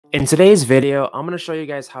In today's video, I'm going to show you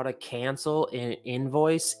guys how to cancel an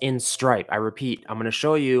invoice in Stripe. I repeat, I'm going to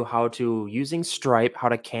show you how to, using Stripe, how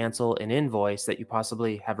to cancel an invoice that you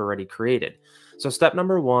possibly have already created. So step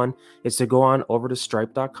number one is to go on over to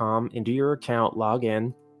stripe.com, into your account, log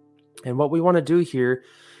in. And what we want to do here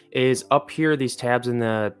is up here, these tabs in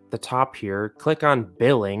the top here, click on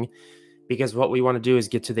billing, because what we want to do is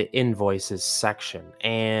get to the invoices section.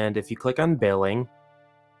 And if you click on billing,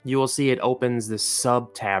 you will see it opens this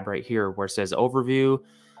sub tab right here where it says overview,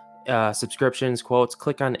 subscriptions, quotes.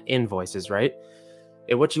 Click on invoices, right?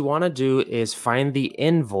 And what you want to do is find the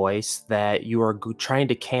invoice that you are trying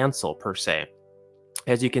to cancel per se.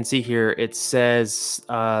 As you can see here, it says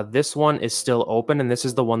this one is still open, and this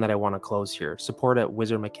is the one that I want to close here.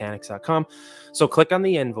 support@wizardmechanics.com. So click on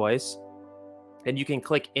the invoice, and you can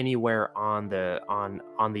click anywhere on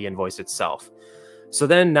the invoice itself. So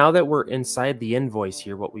then now that we're inside the invoice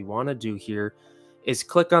here, what we want to do here is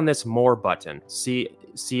click on this more button. See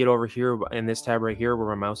it over here in this tab right here where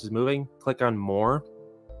my mouse is moving? Click on more.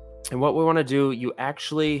 And what we want to do,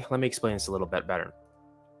 let me explain this a little bit better.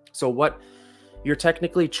 So what you're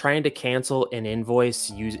technically trying to cancel an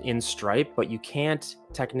invoice in Stripe, but you can't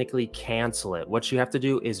technically cancel it. What you have to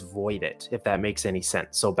do is void it, if that makes any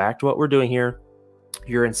sense. So back to what we're doing here.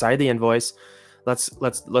 You're inside the invoice. Let's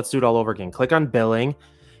do it all over again. Click on billing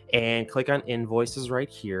and click on invoices right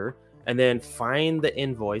here, and then find the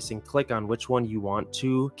invoice and click on which one you want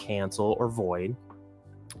to cancel or void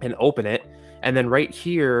and open it. And then right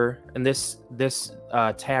here in this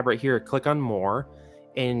tab right here, click on more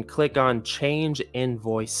and click on change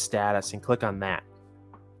invoice status and click on that.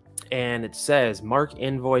 And it says mark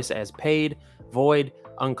invoice as paid, void,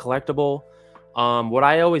 uncollectible. What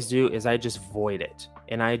I always do is I just void it.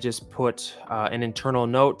 And I just put an internal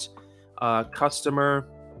note, customer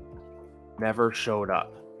never showed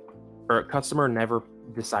up, or customer never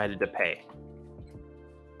decided to pay.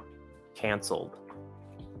 Canceled.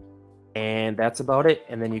 And that's about it.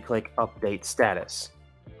 And then you click update status.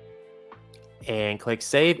 And click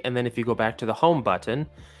save. And then if you go back to the home button,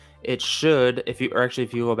 it should, if you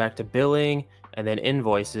go back to billing and then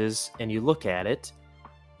invoices and you look at it,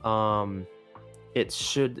 it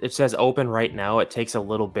says open right now. It takes a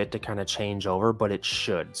little bit to kind of change over, but it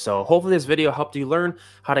should. So hopefully this video helped you learn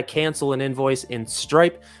how to cancel an invoice in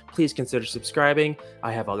Stripe. Please consider subscribing.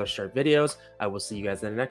 I have other Stripe videos. I will see you guys in the next